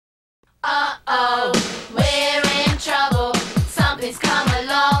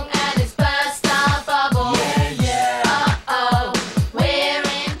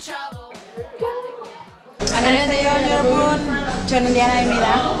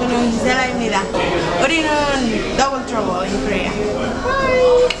디아나입니다. 저는 기셀라입니다. 우리는 double trouble in Korea.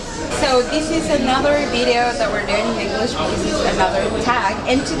 So this is another video that we're doing in English. This is another tag,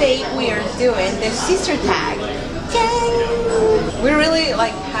 and today we are doing the sister tag. Yay! We really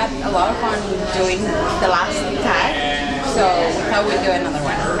had a lot of fun doing the last tag, so we thought we'd do another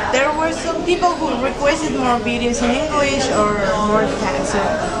one. There were some people who requested more videos in English or more tags, so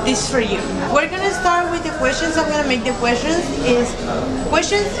this is for you. We're gonna start with the questions. I'm gonna make the questions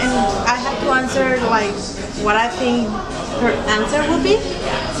and I have to answer what I think her answer will be,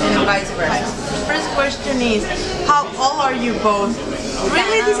 and vice versa. First question is, how old are you both?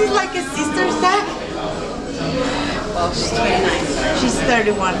 Really? This is like a sister's tag? Well, she's 29. She's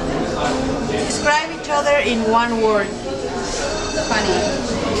 31. Describe each other in one word. Funny.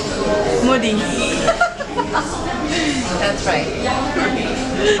 Moody. That's right.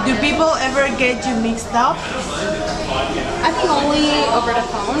 Do people ever get you mixed up? I think only over the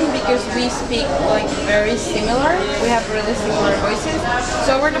phone because we speak very similar. We have really similar voices.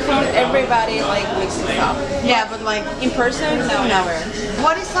 So over the phone, everybody mixes up. Yeah, but in person, no, never.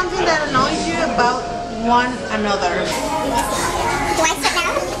 What is something that annoys you about one another? Do I sit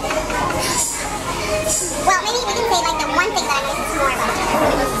down? Well, maybe we can say the one thing that annoys us more about each other.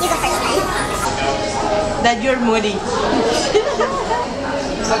 You go first, right? That you're moody.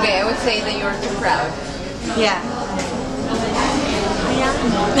 Okay, I would say that you're too proud. Yeah.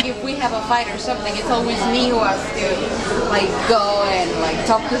 If we have a fight or something, it's always me who has to go and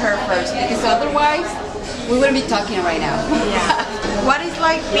talk to her first, because otherwise we wouldn't be talking right now. Yeah. What is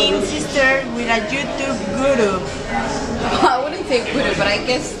being sister with a YouTube guru? I wouldn't say guru, but I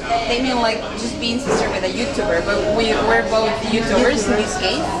guess they mean just being sister with a YouTuber, but we're both YouTubers in this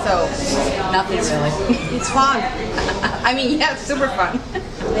case, so nothing really. It's fun. I mean, yeah, it's super fun.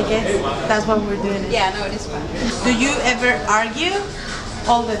 I guess that's what we're doing. Yeah, no, it is fun. Do you ever argue?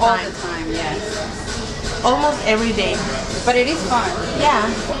 All the time. All the time, yes. Almost every day. But it is fun. Yeah.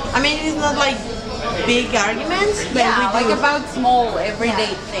 I mean, it's not big arguments, but we do. About small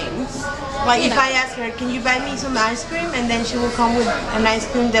everyday things. If I ask her, can you buy me some ice cream? And then she will come with an ice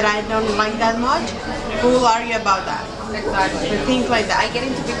cream that I don't like that much, we will argue about that. Exactly. Or things like that. I get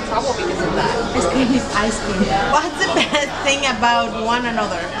into big trouble because of that. Ice cream is ice cream. What's the best thing about one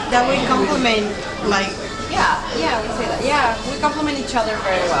another? That we compliment, Yeah, we say that. Yeah, we complement each other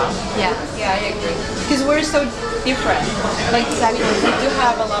very well. Yeah. Yeah, I agree. Because we're so different. Exactly. We do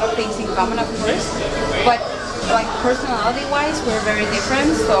have a lot of things in common, of course, but personality-wise, we're very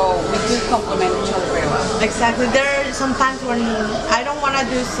different, so we do complement each other very well. Exactly. There are some times when I don't want to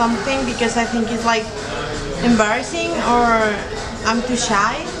do something because I think it's embarrassing or I'm too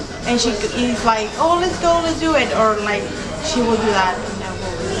shy, and she is oh, let's go, let's do it, or she will do that and I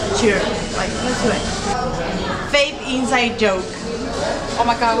will cheer, let's do it. Fake inside joke. Oh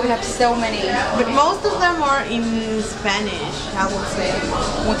my god, we have so many. But most of them are in Spanish, I would say.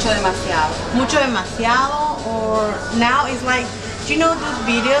 Mucho demasiado. Mucho demasiado, or now it's do you know those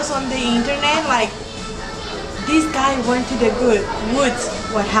videos on the internet? This guy went to the woods.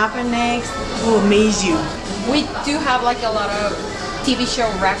 What happened next will amaze you. We do have a lot of TV show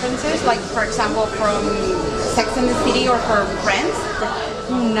references, for example from Sex and the City or from Friends.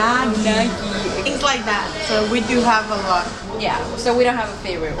 Nagi. Things like that. So we do have a lot. Yeah, so we don't have a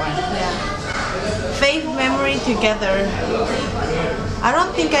favorite one. Yeah. Fake memory together. I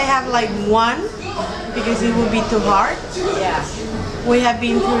don't think I have one because it would be too hard. Yeah. We have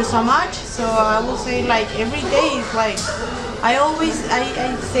been through so much, so I will say every day is I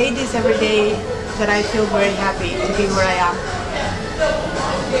say this every day that I feel very happy to be where I am.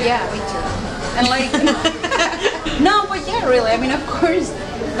 Yeah, me too. And no, but yeah, really. I mean, of course,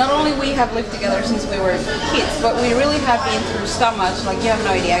 not only we have lived together since we were kids, but we really have been through so much, you have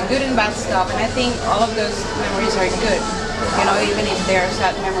no idea, good and bad stuff, and I think all of those memories are good, even if they're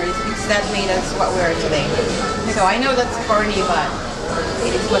sad memories, because that made us what we are today. So I know that's corny, but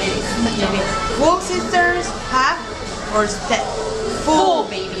it is what it is. Full sisters, half or step? Full,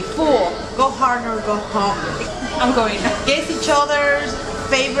 baby, full. Go hard or go home. I'm going. Guess each other's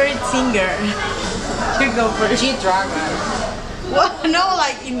favorite singer. You go first. G-Dragon. What? No,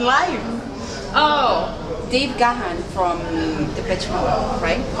 in life. Oh, Dave Gahan from the Depeche Mode,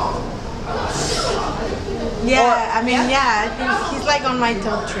 right? Yeah, I think he's on my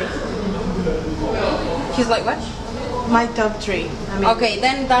top 3. He's what? My top 3. Okay,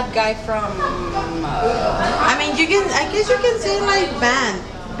 then that guy from. I guess you can say band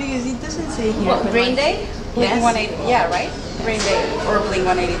because it doesn't say here. What, Green Day? Yes. Blink-182. Yeah, right. Green Day or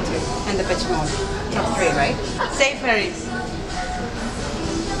Blink-182 and the Depeche Mode. Top 3, right? Say Ferris.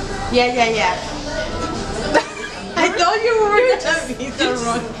 Yeah. I thought you were gonna be so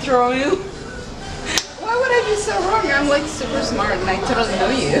wrong. Throwing. Why would I be so wrong? I'm like super smart and I totally know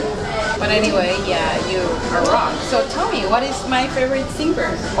you. But anyway, yeah, you are wrong. So tell me, what is my favorite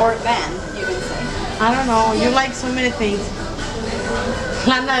singer or band, you can say? I don't know. You like so many things.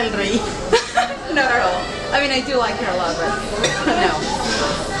 Lana Del Rey. Not at all. I mean, I do like her a lot, but no.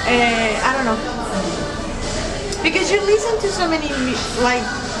 I don't know. Because you listen to so many like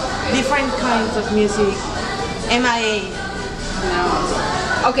different kinds of music. MIA.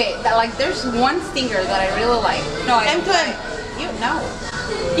 No. Okay, like there's one singer that I really like. No, I don't M2M. You know.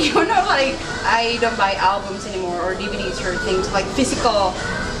 You know, like I don't buy albums anymore or DVDs or things like physical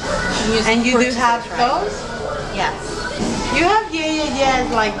music. And you do purchases, have right? those? Yes. You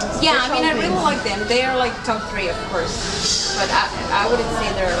have like Yeah, I mean, I special really things. like them. They are like top 3, of course. But I wouldn't say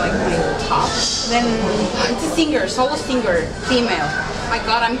they're like my top. Then It's a singer, solo singer, female. My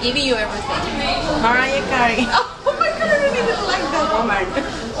God, I'm giving you everything. Mariah Carey. Oh my God, I really didn't like that woman.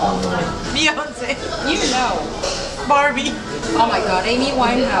 Beyonce. You know. Barbie. Oh my God, Amy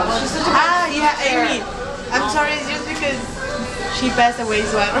Winehouse. She's such a good Yeah, singer. Amy. I'm sorry, it's just because she passed away,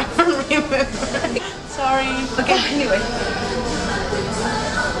 so I don't remember. Sorry. Okay, anyway.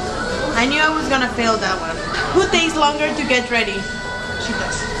 I knew I was gonna fail that one. Who takes longer to get ready? She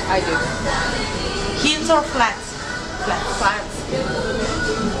does. I do. Heels or flats? Flats.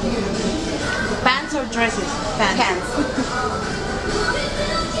 Pants or dresses? Pants.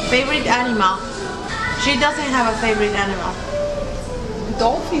 Favorite animal? She doesn't have a favorite animal.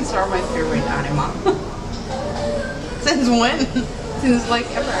 Dolphins are my favorite animal. Since when? Since like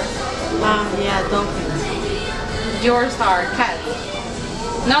ever. Yeah, dolphins. Yours are cats.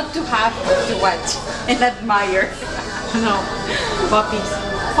 Not to have, but to watch and admire. No, puppies.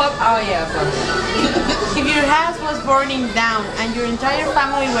 Oh yeah, puppies. If your house was burning down and your entire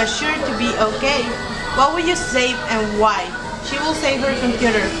family was sure to be okay, what would you save and why? She will save her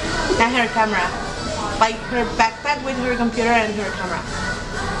computer and her camera. Like her backpack with her computer and her camera.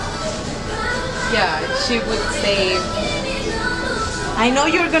 Yeah, she would save I know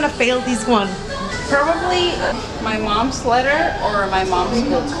you're gonna fail this one. probably my mom's letter or my mom's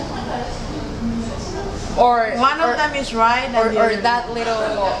book. Or One of them is right and the or other- that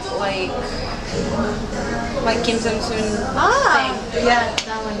little like Kim Jong-un thing. Yeah,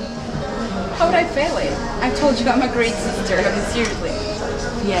 that one. How would I fail it? I told you I'm a great sister. I mean, seriously.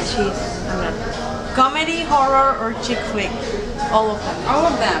 Yeah, she's. I'm not. Comedy, horror, or chick flick? All of them. All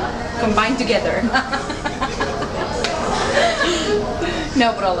of them combined together.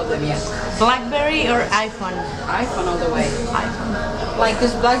 No, but all of them, yes. Blackberry or iPhone? iPhone all the way. iPhone. Like,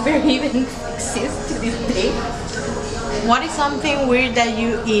 does BlackBerry even exist to this day? What is something weird that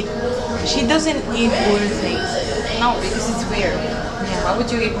you eat? She doesn't eat weird things. No, because it's weird. Yeah. Why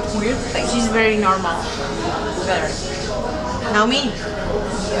would you eat weird things? She's very normal. Better. Now me.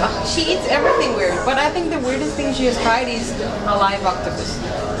 She eats everything weird, but I think the weirdest thing she has tried is a live octopus.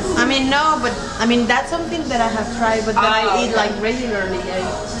 I mean, no, but I mean that's something that I have tried, but that I Oh, eat okay. like regularly. I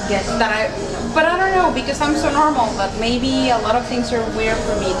guess. But I don't know, because I'm so normal that maybe a lot of things are weird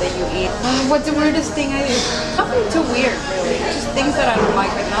for me that you eat. What's the weirdest thing I eat? Nothing too weird, really. Just things that I don't like,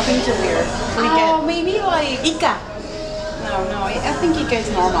 but nothing too weird. Oh, maybe like... Ika. No, I think Ika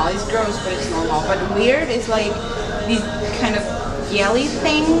is normal. It's gross, but it's normal. But weird is like this kind of jelly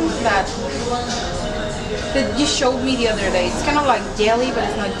thing that you showed me the other day. It's kind of like jelly, but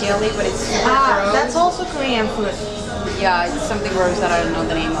it's not jelly, but it's super gross. That's also Korean food. Yeah, it's something gross that I don't know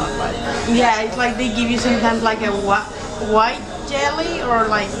the name of, but... Yeah, it's like they give you sometimes like a white jelly or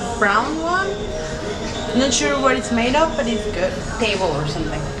like brown one. Not sure what it's made of, but it's good. Table or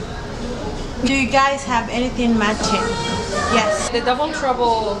something. Do you guys have anything matching? Yes. The Double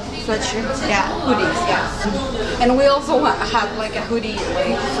Trouble Sweatshirts? Yeah. hoodies, yeah. And we also have like a hoodie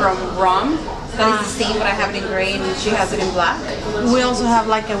like from Rom that is the same, but I have it in gray and she has it in black. We also have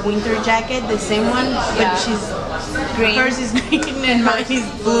like a winter jacket, the same one, but Yeah. she's Green. hers is green and mine is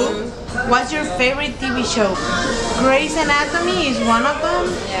blue. What's your favorite TV show? Grey's Anatomy is one of them,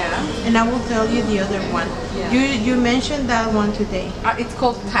 Yeah. and I will tell you the other one. Yeah. You mentioned that one today. It's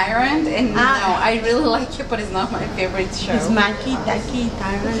called Tyrant, and no, I really like it, but it's not my favorite show. It's Maki, Taki,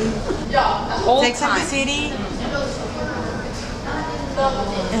 Tyrant, All Sex and time. the City,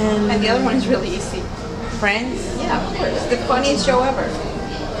 And the other one is really easy. Friends. Yeah, of course. The funniest show ever.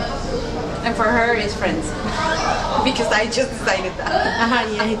 And for her, it's Friends. Because I just decided that.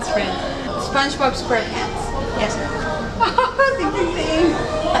 Yeah, it's Friends. SpongeBob SquarePants. Yes,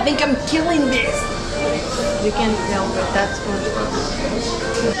 I think I'm killing this. you can tell, but that's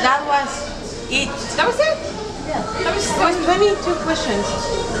SpongeBob. That was it. That was it? That was It was 22 questions.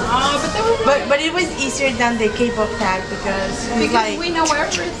 but that was But it was easier than the K-pop tag because it's because like we know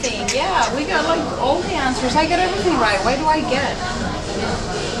everything. Yeah, we got like all the answers. I got everything right. Why do I get?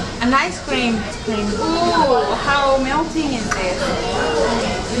 an ice cream. Ooh, how melting is this?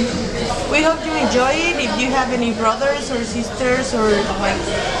 We hope you enjoy it. If you have any brothers or sisters or like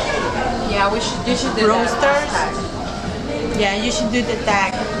Yeah, you should do roasters, that. yeah, you should do the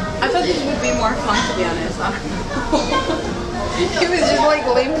tag. I thought this would be more fun, to be honest. I don't know. It was just like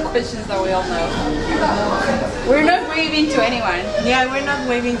lame questions that we all know. We're not waving to anyone. Yeah, we're not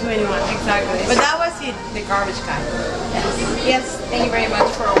waving to anyone. Exactly. But that was it. The garbage kind. Yes, thank you very much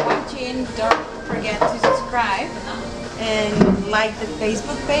for watching. Don't forget to subscribe. And like the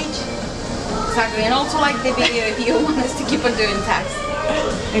Facebook page. Exactly, and also like the video if you want us to keep on doing tags.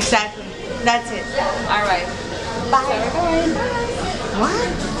 Exactly. That's it. Alright. Bye. Bye. What?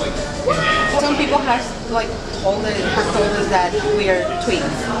 Some people have told us that we are twins.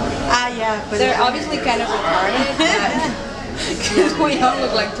 Ah, yeah, but They're obviously kind of retarded, because we don't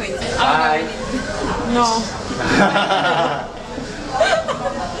look like twins. I don't know. no.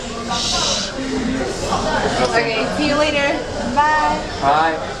 Okay, see you later. Bye.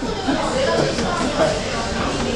 Bye.